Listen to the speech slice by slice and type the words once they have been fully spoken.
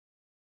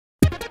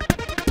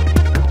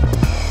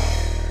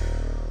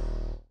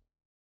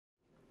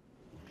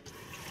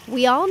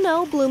We all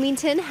know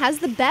Bloomington has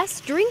the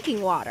best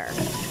drinking water.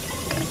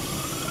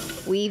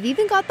 We've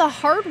even got the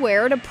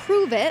hardware to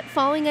prove it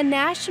following a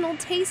national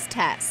taste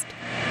test.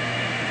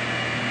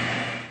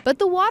 But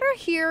the water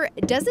here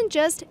doesn't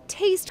just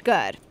taste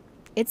good,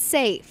 it's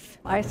safe.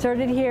 I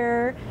started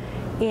here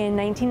in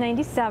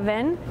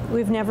 1997.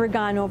 We've never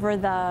gone over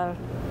the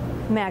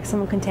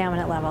maximum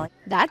contaminant level.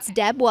 That's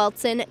Deb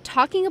Weltzin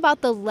talking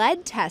about the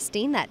lead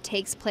testing that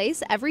takes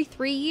place every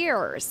 3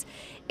 years.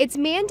 It's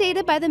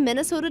mandated by the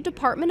Minnesota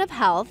Department of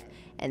Health,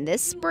 and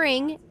this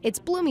spring, it's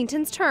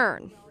Bloomington's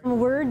turn.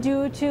 We're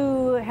due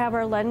to have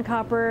our lead and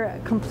copper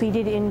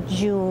completed in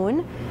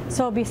June,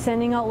 so I'll be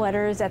sending out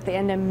letters at the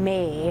end of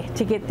May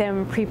to get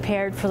them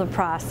prepared for the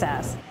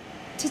process.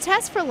 To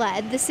test for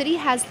lead, the city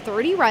has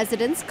 30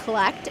 residents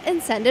collect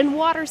and send in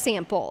water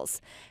samples.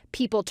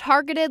 People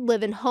targeted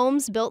live in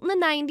homes built in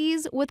the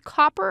 90s with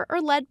copper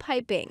or lead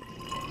piping.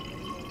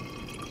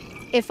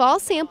 If all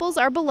samples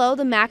are below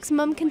the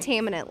maximum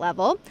contaminant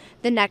level,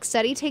 the next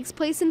study takes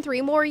place in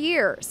 3 more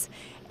years.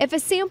 If a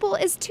sample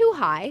is too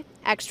high,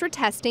 extra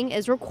testing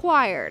is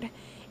required.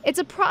 It's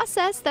a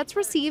process that's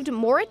received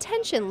more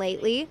attention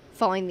lately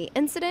following the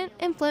incident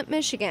in Flint,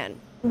 Michigan.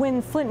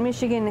 When Flint,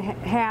 Michigan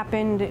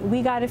happened,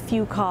 we got a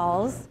few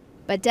calls.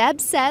 But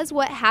Deb says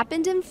what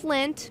happened in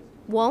Flint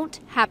won't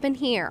happen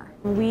here.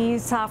 We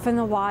soften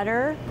the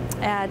water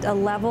at a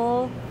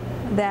level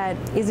that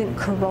isn't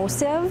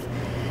corrosive,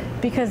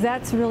 because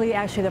that's really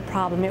actually the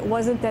problem. It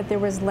wasn't that there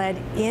was lead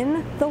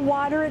in the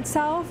water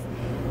itself.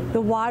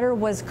 The water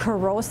was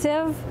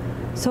corrosive,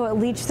 so it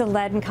leached the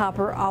lead and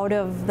copper out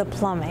of the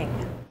plumbing.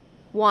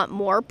 Want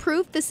more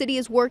proof the city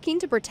is working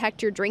to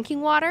protect your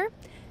drinking water?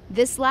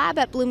 This lab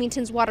at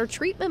Bloomington's water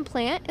treatment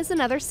plant is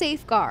another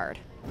safeguard.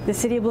 The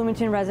City of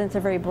Bloomington residents are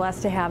very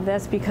blessed to have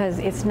this because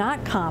it's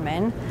not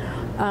common.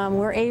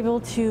 We're able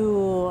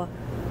to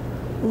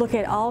look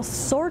at all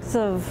sorts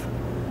of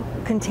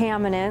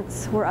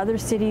contaminants where other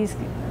cities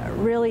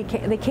really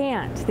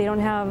can't. They don't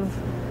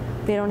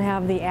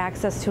have the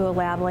access to a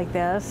lab like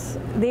this.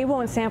 They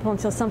won't sample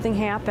until something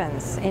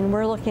happens, and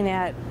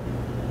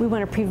we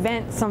want to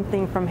prevent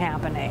something from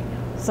happening.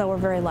 So we're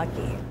very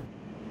lucky.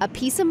 A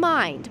peace of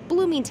mind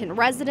Bloomington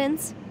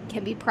residents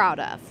can be proud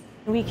of.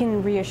 We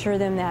can reassure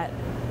them that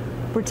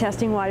we're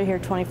testing water here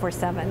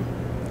 24/7,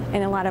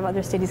 and a lot of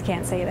other cities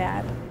can't say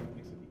that.